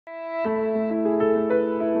The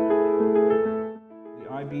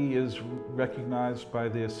IB is recognized by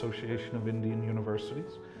the Association of Indian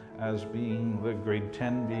Universities as being the grade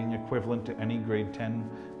 10 being equivalent to any grade 10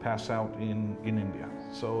 pass out in India.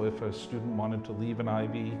 So if a student wanted to leave an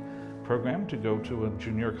IB program to go to a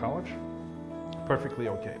junior college, perfectly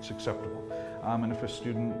okay, it's acceptable. And if a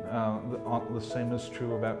student, the same is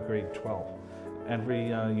true about grade 12. Every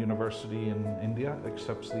university in India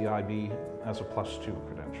accepts the IB as a +2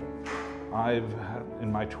 credential.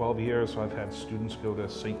 In my 12 years, I've had students go to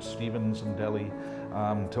St. Stephen's in Delhi,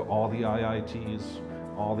 to all the IITs,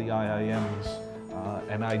 all the IIMs,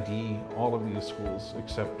 NID, all of these schools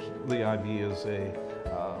accept the IB as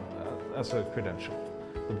a credential.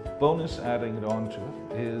 The bonus adding it on to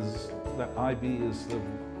it is that IB is the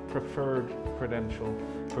preferred credential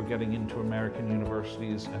for getting into American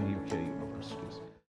universities and UK universities.